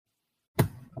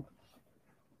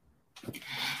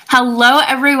Hello,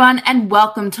 everyone, and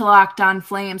welcome to Locked On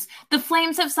Flames. The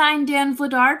Flames have signed Dan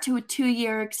Vladar to a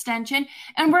 2-year extension,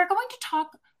 and we're going to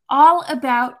talk all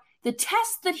about the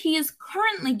test that he is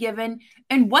currently given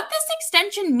and what this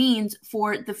extension means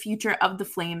for the future of the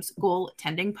Flames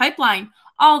goaltending pipeline.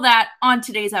 All that on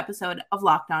today's episode of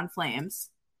Locked On Flames.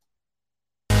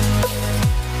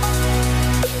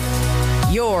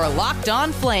 You're Locked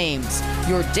On Flames,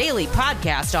 your daily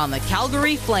podcast on the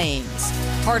Calgary Flames.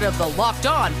 Part of the Locked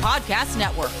On Podcast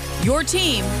Network, your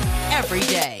team every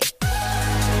day.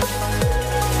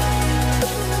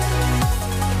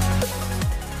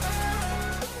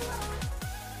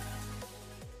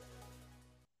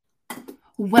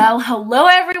 Well, hello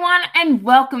everyone, and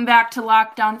welcome back to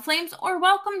Locked On Flames, or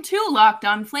welcome to Locked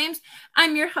On Flames.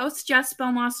 I'm your host, Jess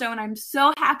Belmosto, and I'm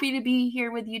so happy to be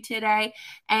here with you today.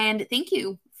 And thank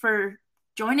you for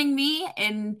joining me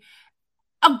in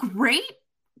a great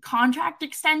contract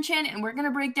extension. And we're going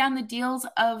to break down the deals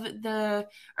of we're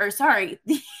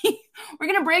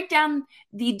going to break down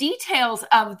the details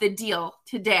of the deal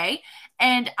today.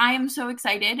 And I am so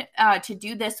excited to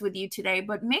do this with you today,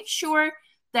 but make sure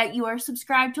that you are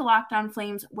subscribed to Locked On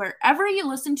Flames wherever you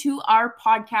listen to our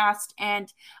podcast,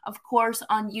 and of course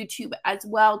on YouTube as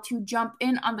well, to jump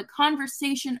in on the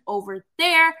conversation over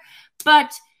there.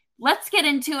 But let's get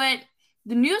into it.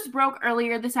 The news broke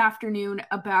earlier this afternoon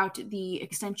about the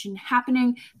extension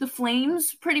happening. The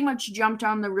Flames pretty much jumped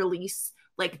on the release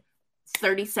like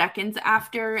 30 seconds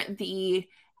after the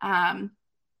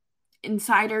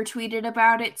insider tweeted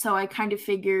about it, so I kind of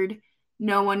figured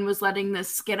no one was letting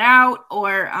this get out,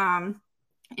 or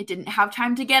it didn't have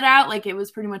time to get out. Like, it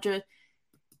was pretty much a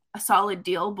solid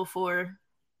deal before,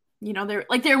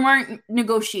 there weren't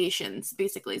negotiations,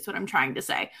 basically, is what I'm trying to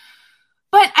say.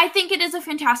 But I think it is a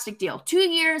fantastic deal. 2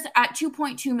 years at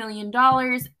 $2.2 million,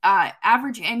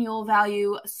 average annual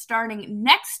value starting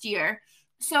next year.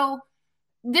 So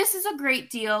this is a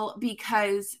great deal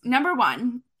because, number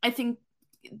one, I think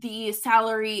the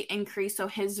salary increase, so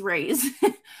his raise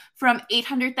from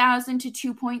 $800,000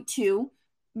 to $2.2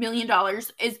 million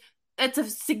it's a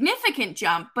significant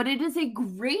jump, but it is a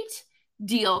great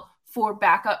deal for a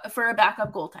backup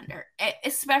goaltender,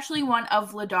 especially one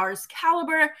of Vladar's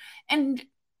caliber. And,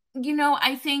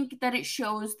 I think that it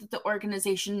shows that the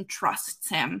organization trusts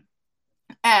him.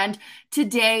 And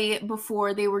today,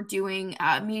 before they were doing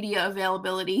media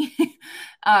availability,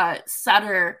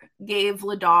 Sutter gave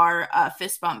Vladar a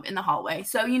fist bump in the hallway.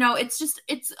 So,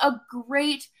 it's a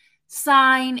great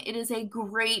sign. It is a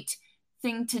great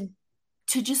thing to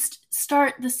just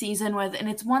start the season with. And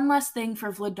it's one less thing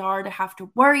for Vladar to have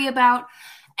to worry about.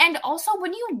 And also,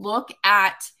 when you look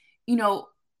at,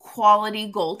 quality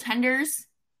goaltenders,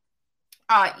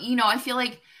 I feel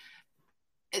like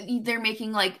they're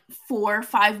making like $4 or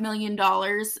 $5 million,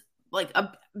 like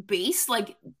a base,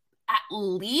 like at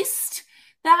least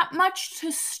that much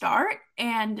to start.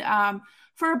 And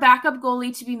for a backup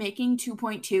goalie to be making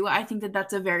 2.2, I think that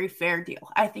that's a very fair deal.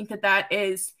 I think that that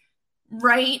is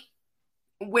right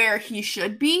where he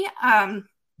should be,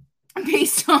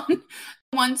 based on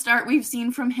one start we've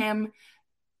seen from him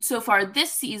so far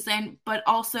this season, but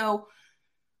also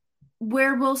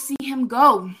where we'll see him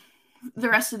go the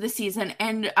rest of the season.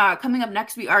 And coming up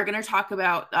next, we are going to talk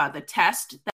about the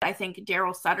test that I think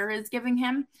Daryl Sutter is giving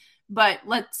him. But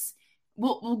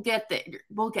we'll get there.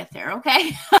 We'll get there,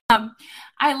 okay?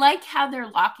 I like how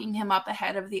they're locking him up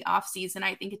ahead of the offseason.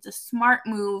 I think it's a smart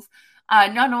move,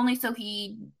 not only so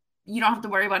you don't have to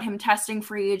worry about him testing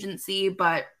free agency,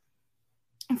 but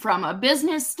from a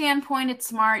business standpoint, it's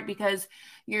smart because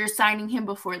you're signing him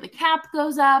before the cap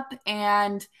goes up.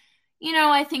 And,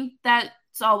 I think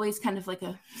that's always kind of like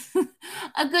a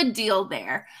good deal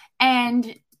there.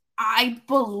 And I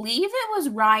believe it was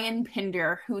Ryan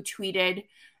Pinder who tweeted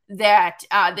that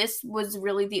this was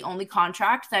really the only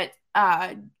contract that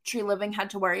Tree Living had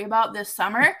to worry about this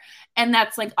summer. And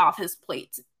that's like off his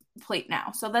plate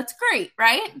now. So that's great,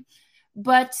 right?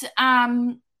 But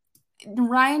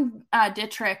Ryan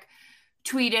Dietrich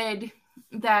tweeted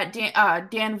that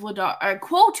Dan Vladar, a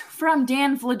quote from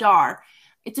Dan Vladar,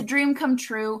 "It's a dream come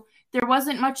true. There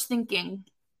wasn't much thinking.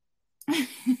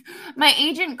 My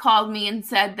agent called me and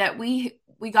said that we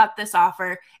got this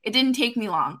offer. It didn't take me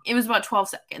long. It was about 12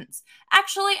 seconds.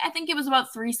 Actually, I think it was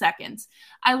about 3 seconds.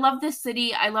 I love this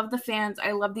city. I love the fans.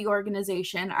 I love the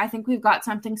organization. I think we've got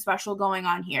something special going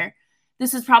on here.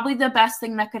 This is probably the best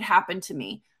thing that could happen to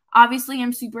me. Obviously,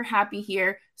 I'm super happy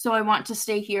here, so I want to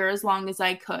stay here as long as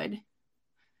I could."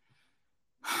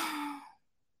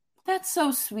 That's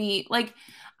so sweet. Like,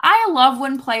 I love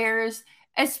when players,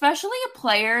 especially a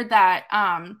player that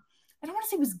I don't want to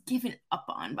say was given up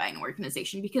on by an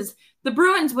organization, because the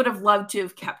Bruins would have loved to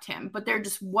have kept him, but there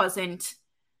just wasn't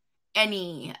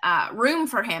any room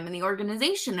for him in the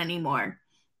organization anymore.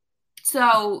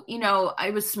 So,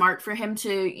 it was smart for him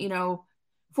to,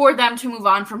 for them to move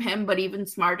on from him, but even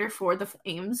smarter for the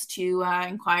Flames to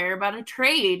inquire about a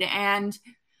trade. And,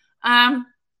 I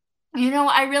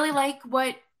really like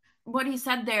what he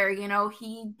said there.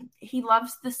 He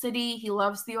loves the city, he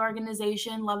loves the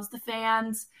organization, loves the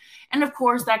fans. And of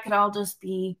course that could all just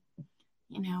be,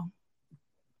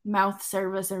 mouth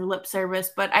service or lip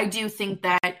service. But I do think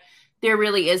that there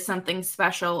really is something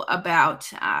special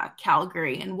about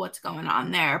Calgary and what's going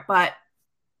on there. But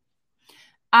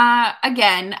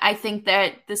again, I think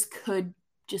that this could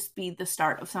just be the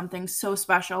start of something so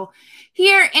special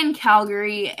here in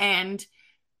Calgary. And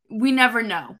we never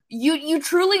know. You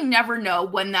truly never know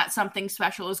when that something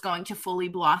special is going to fully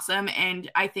blossom.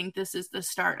 And I think this is the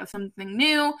start of something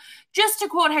new, just to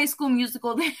quote High School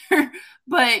Musical there.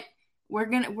 But we're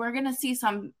gonna see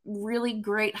some really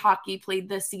great hockey played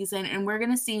this season, and we're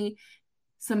gonna see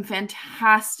some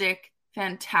fantastic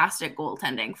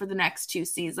goaltending for the next 2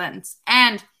 seasons.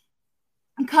 And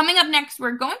coming up next,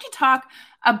 we're going to talk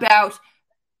about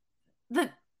the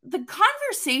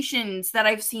conversations that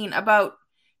I've seen about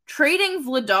trading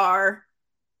Vladar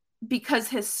because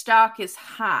his stock is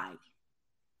high,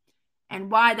 and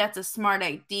why that's a smart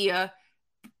idea,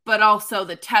 but also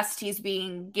the test he's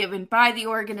being given by the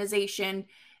organization,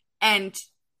 and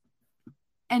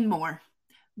more.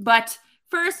 But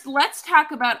first, let's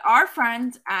talk about our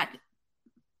friends at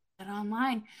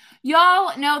BetOnline.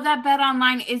 Y'all know that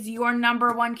BetOnline is your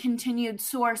number one continued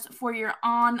source for your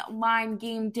online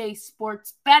game day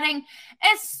sports betting,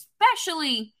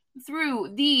 especially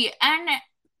through the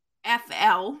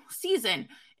NFL season.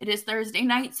 It is Thursday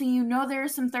night, so there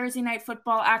is some Thursday night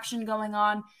football action going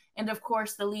on. And of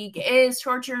course, the league is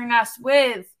torturing us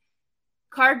with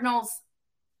Cardinals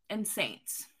and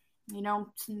Saints.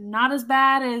 It's not as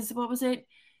bad as, what was it?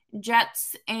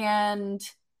 Jets and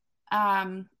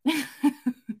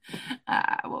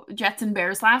Jets and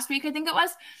Bears last week, I think it was.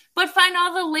 But find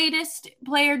all the latest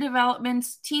player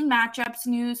developments, team matchups,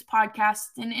 news,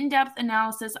 podcasts, and in-depth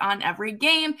analysis on every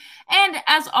game. And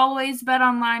as always,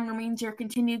 BetOnline remains your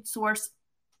continued source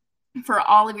for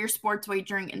all of your sports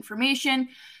wagering information.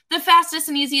 The fastest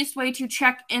and easiest way to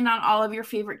check in on all of your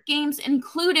favorite games,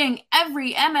 including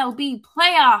every MLB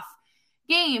playoff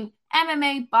game,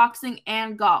 MMA, boxing,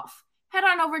 and golf. Head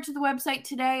on over to the website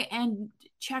today and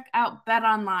check out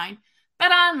BetOnline.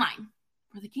 BetOnline,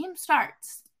 where the game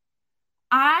starts.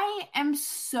 I am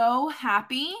so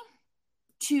happy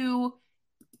to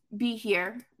be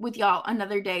here with y'all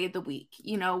another day of the week.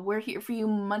 We're here for you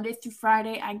Monday through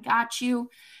Friday. I got you.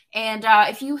 And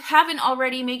if you haven't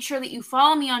already, make sure that you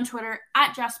follow me on Twitter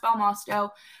at Jess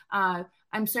Belmosto.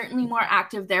 I'm certainly more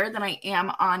active there than I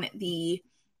am on the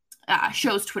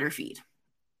show's Twitter feed.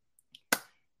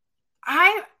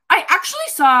 I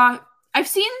actually I've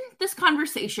seen this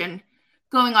conversation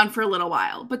going on for a little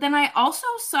while, but then I also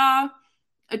saw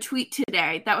a tweet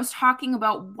today that was talking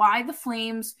about why the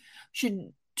Flames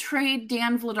should trade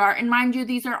Dan Vladar. And mind you,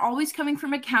 these are always coming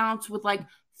from accounts with like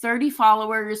 30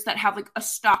 followers that have like a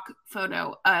stock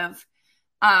photo of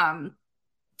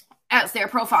as their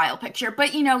profile picture.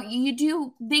 But they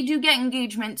do get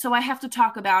engagement, so I have to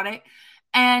talk about it.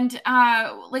 And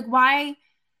like why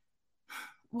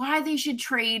they should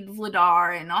trade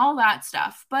Vladar and all that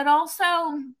stuff. But also,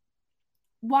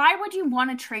 why would you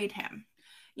want to trade him?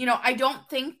 I don't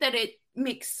think that it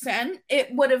makes sense.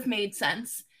 It would have made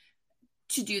sense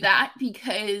to do that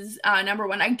because, number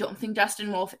one, I don't think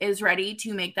Dustin Wolf is ready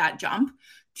to make that jump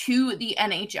to the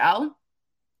NHL.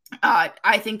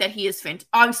 I think that he is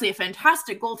obviously a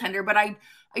fantastic goaltender, but I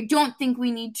don't think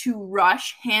we need to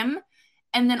rush him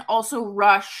and then also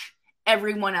rush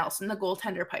everyone else in the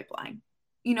goaltender pipeline.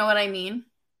 You know what I mean?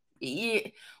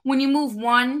 When you move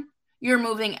one, you're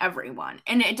moving everyone.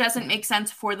 And it doesn't make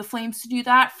sense for the Flames to do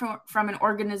that from an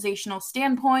organizational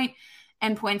standpoint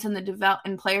and points in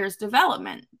the players'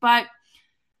 development. But,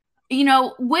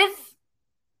 with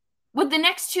the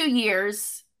next 2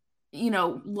 years,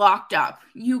 locked up,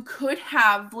 you could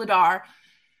have Vladar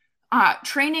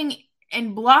training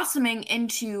and blossoming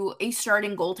into a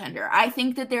starting goaltender. I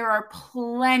think that there are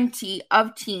plenty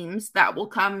of teams that will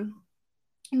come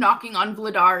knocking on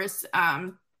Vladar's,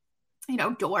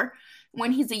 door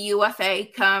when he's a UFA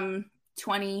come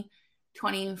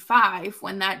 2025,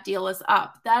 when that deal is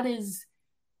up. That is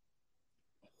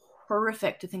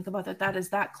horrific to think about that is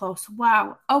that close.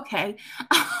 Wow. Okay.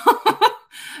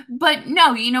 But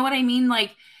no, you know what I mean?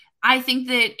 Like, I think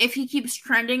that if he keeps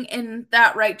trending in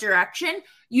that right direction,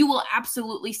 you will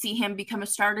absolutely see him become a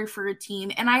starter for a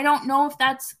team. And I don't know if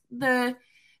that's the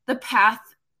path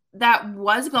that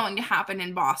was going to happen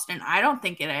in Boston. I don't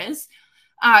think it is,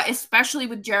 especially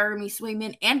with Jeremy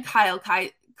Swayman and Kyle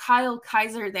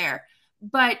Kaiser there.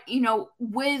 But,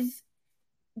 with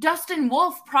Dustin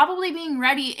Wolf probably being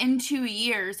ready in 2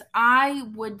 years, I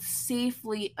would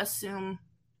safely assume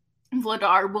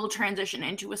Vladar will transition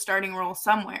into a starting role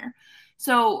somewhere.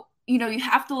 So, you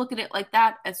have to look at it like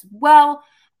that as well.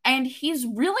 And he's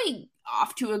really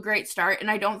off to a great start. And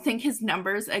I don't think his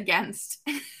numbers against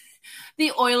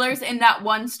the Oilers in that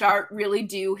one start really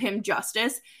do him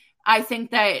justice. I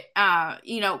think that,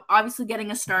 obviously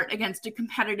getting a start against a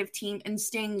competitive team and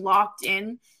staying locked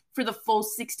in for the full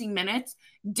 60 minutes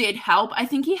did help. I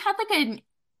think he had like an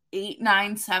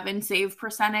 8.97 save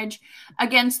percentage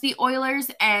against the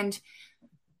Oilers, and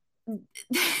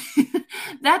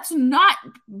that's not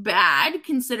bad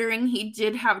considering he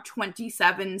did have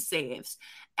 27 saves,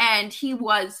 and he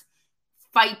was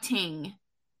fighting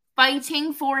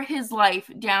for his life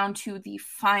down to the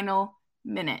final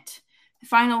minute, the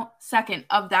final second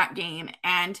of that game,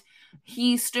 and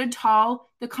he stood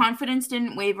tall. The confidence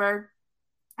didn't waver,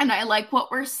 and I like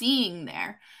what we're seeing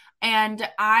there. And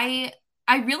I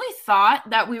really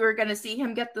thought that we were going to see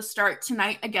him get the start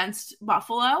tonight against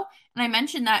Buffalo. And I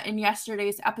mentioned that in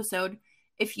yesterday's episode,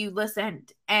 if you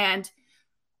listened. And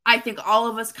I think all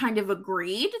of us kind of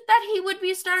agreed that he would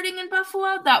be starting in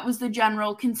Buffalo. That was the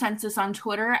general consensus on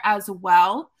Twitter as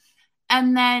well.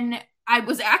 And then I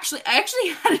actually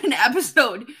had an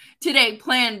episode today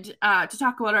planned to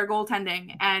talk about our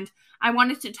goaltending. And I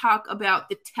wanted to talk about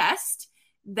the test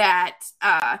that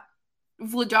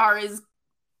Vladar is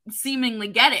seemingly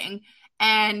getting,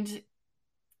 and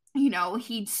he had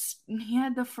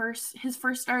his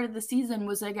first start of the season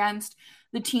was against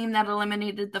the team that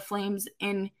eliminated the Flames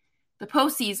in the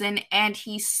postseason, and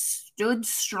he stood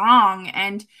strong.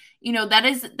 And that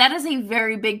is a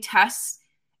very big test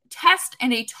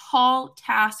and a tall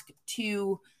task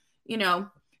to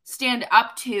stand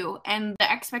up to, and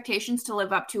the expectations to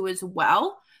live up to as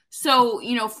well. So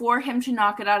for him to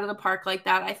knock it out of the park like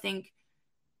that, I think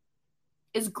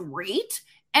is great.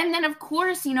 And then, of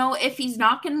course, if he's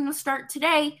not getting the start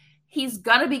today, he's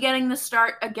got to be getting the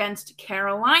start against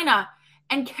Carolina.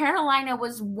 And Carolina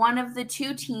was one of the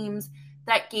two teams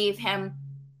that gave him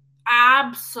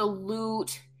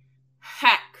absolute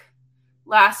heck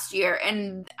last year.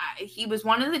 And he was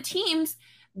one of the teams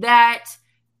that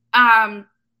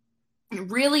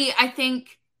really, I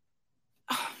think,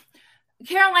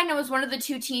 Carolina was one of the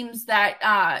two teams that,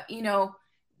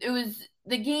 it was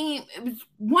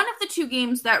one of the two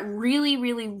games that really,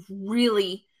 really,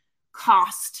 really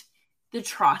cost the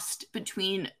trust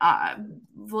between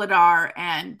Vladar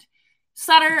and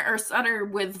Sutter, or Sutter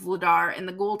with Vladar and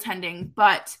the goaltending.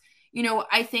 But,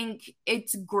 I think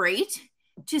it's great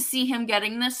to see him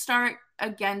getting this start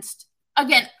against,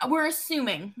 again, we're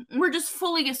just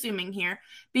fully assuming here,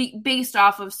 based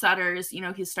off of Sutter's,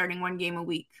 he's starting one game a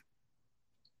week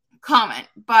comment.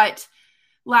 But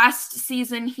last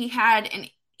season, he had an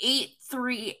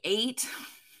 8.38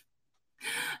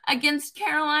 against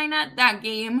Carolina. That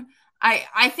game,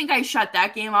 I think I shut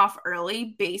that game off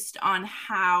early based on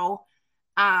how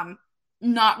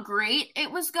not great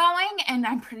it was going. And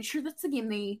I'm pretty sure that's the game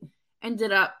they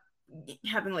ended up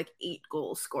having like 8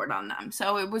 goals scored on them.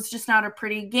 So it was just not a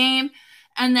pretty game.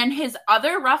 And then his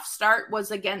other rough start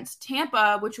was against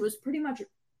Tampa, which was pretty much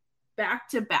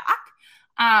back-to-back.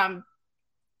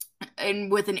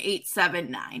 And with an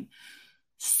 8.79.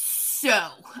 So,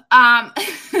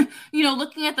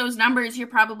 looking at those numbers, you're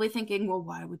probably thinking, well,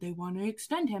 why would they want to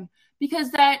extend him? Because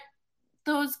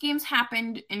those games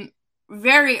happened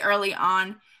very early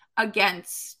on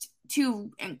against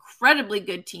two incredibly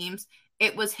good teams.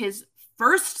 It was his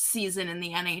first season in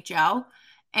the NHL.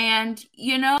 And,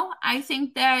 I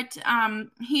think that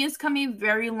he has come a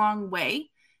very long way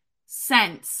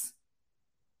since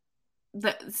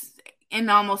in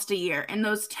almost a year, in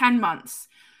those 10 months.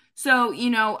 So,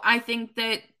 I think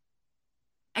that,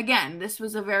 again, this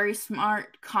was a very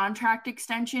smart contract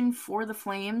extension for the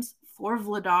Flames, for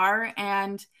Vladar,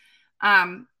 and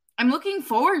I'm looking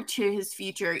forward to his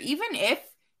future. Even if,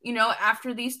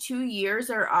 after these 2 years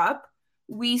are up,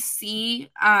 we see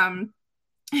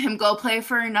him go play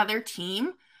for another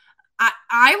team,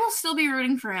 I will still be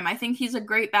rooting for him. I think he's a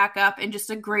great backup and just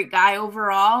a great guy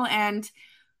overall, and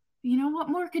what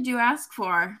more could you ask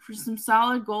for some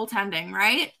solid goaltending,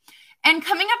 right? And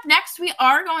coming up next, we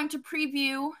are going to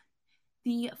preview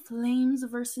the Flames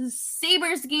versus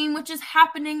Sabres game, which is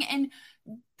happening in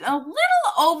a little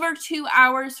over 2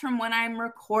 hours from when I'm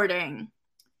recording.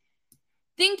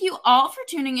 Thank you all for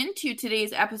tuning in to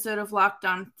today's episode of Locked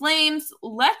On Flames.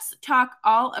 Let's talk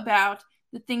all about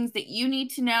the things that you need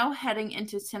to know heading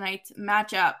into tonight's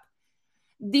matchup.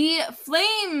 The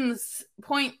Flames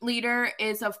point leader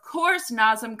is, of course,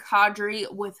 Nazem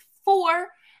Kadri with 4,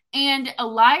 and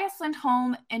Elias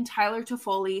Lindholm and Tyler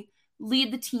Toffoli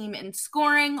lead the team in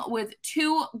scoring with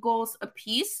 2 goals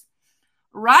apiece.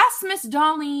 Rasmus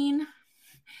Dahlin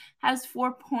has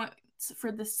 4 points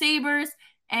for the Sabres,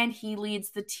 and he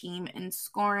leads the team in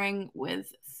scoring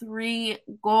with 3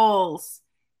 goals.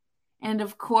 And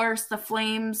of course, the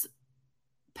Flames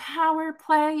power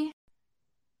play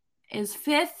is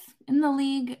 5th in the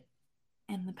league,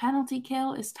 and the penalty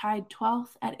kill is tied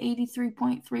 12th at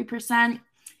 83.3%.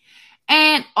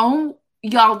 And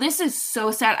y'all, this is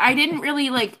so sad. I didn't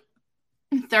really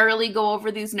thoroughly go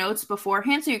over these notes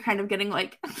beforehand, so you're kind of getting a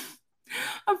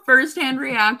first-hand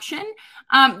reaction.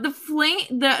 The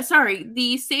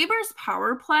Sabres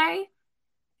power play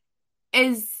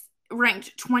is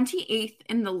ranked 28th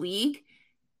in the league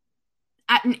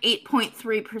at an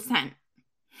 8.3%.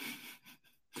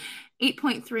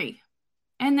 8.3.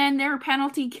 And then their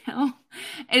penalty kill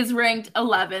is ranked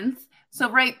 11th. So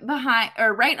right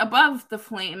above the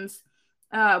Flames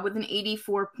with an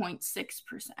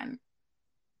 84.6%.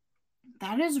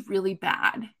 That is really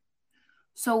bad.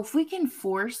 So if we can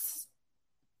force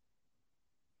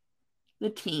the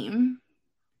team,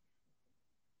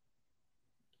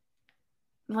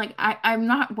 I'm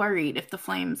not worried if the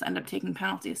Flames end up taking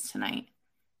penalties tonight.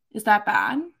 Is that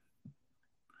bad?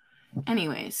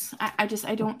 Anyways, I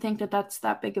don't think that that's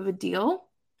that big of a deal.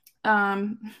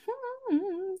 The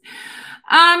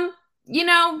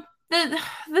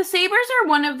Sabres are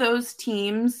one of those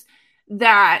teams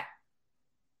that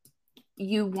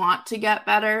you want to get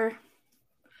better.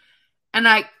 And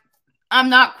I'm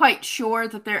not quite sure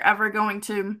that they're ever going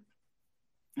to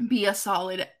be a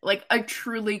solid, a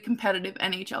truly competitive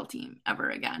NHL team ever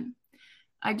again.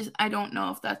 I don't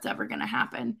know if that's ever going to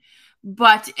happen.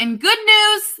 But in good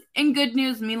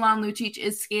news, Milan Lucic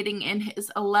is skating in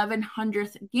his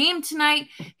 1100th game tonight.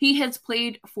 He has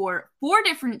played for 4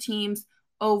 different teams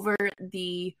over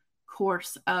the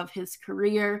course of his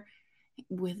career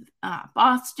with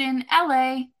Boston,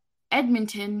 LA,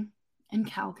 Edmonton, and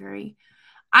Calgary.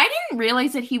 I didn't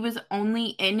realize that he was only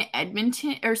in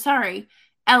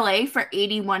LA for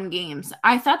 81 games.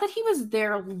 I thought that he was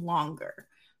there longer.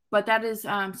 But that is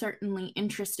certainly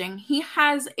interesting. He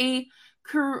has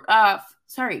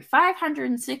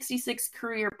 566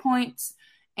 career points.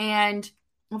 And,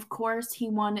 of course, he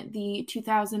won the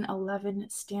 2011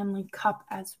 Stanley Cup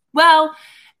as well.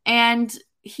 And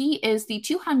he is the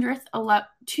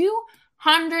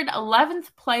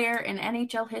 211th player in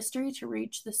NHL history to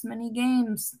reach this many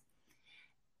games.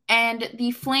 And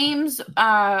the Flames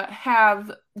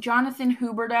have Jonathan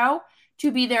Huberdeau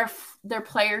to be their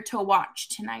player to watch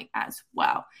tonight as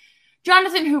well.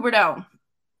 Jonathan Huberdeau.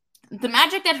 The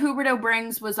magic that Huberdeau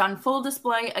brings was on full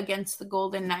display against the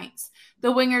Golden Knights.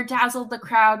 The winger dazzled the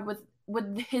crowd with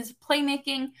his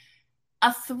playmaking,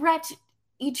 a threat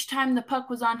each time the puck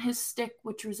was on his stick,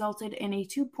 which resulted in a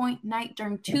 2-point night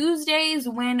during Tuesday's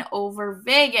win over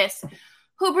Vegas.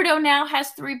 Huberdeau now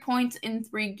has 3 points in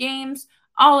 3 games,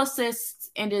 all assists,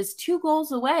 and is 2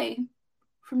 goals away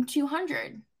from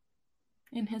 200.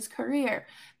 In his career.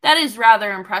 That is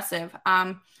rather impressive.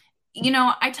 I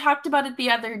talked about it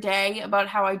the other day about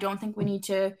how I don't think we need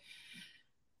to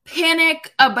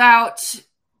panic about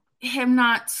him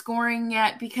not scoring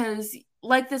yet because,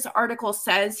 like this article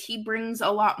says, he brings a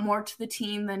lot more to the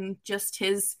team than just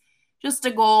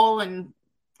a goal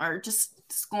or just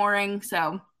scoring.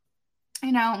 So,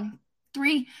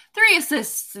 3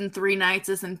 assists in 3 nights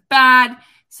isn't bad.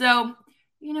 So,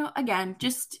 again,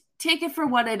 just take it for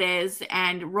what it is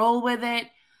and roll with it.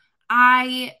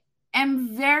 I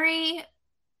am very,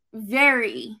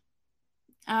 very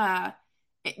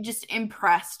just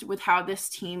impressed with how this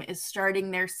team is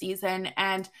starting their season.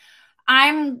 And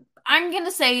I'm going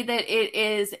to say that it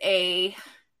is I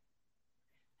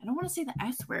don't want to say the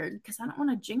S word because I don't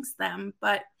want to jinx them,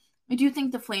 but I do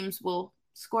think the Flames will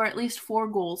score at least 4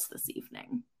 goals this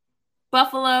evening.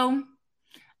 Buffalo,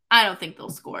 I don't think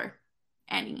they'll score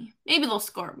any. Maybe they'll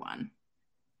score 1.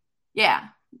 Yeah.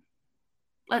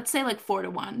 Let's say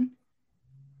 4-1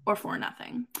 or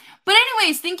 4-0. But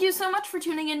anyways, thank you so much for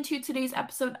tuning in to today's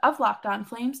episode of Locked On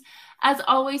Flames. As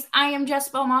always, I am Jess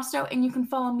Belmosto, and you can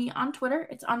follow me on Twitter.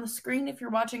 It's on the screen if you're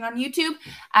watching on YouTube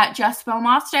at Jess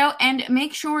Belmosto. And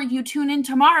make sure you tune in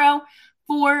tomorrow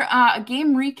for a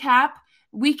game recap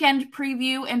weekend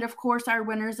preview, and of course our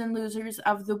winners and losers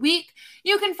of the week.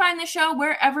 You can find the show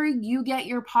wherever you get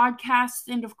your podcasts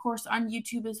and of course on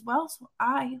YouTube as well. So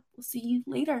I will see you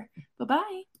later.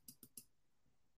 Bye-bye.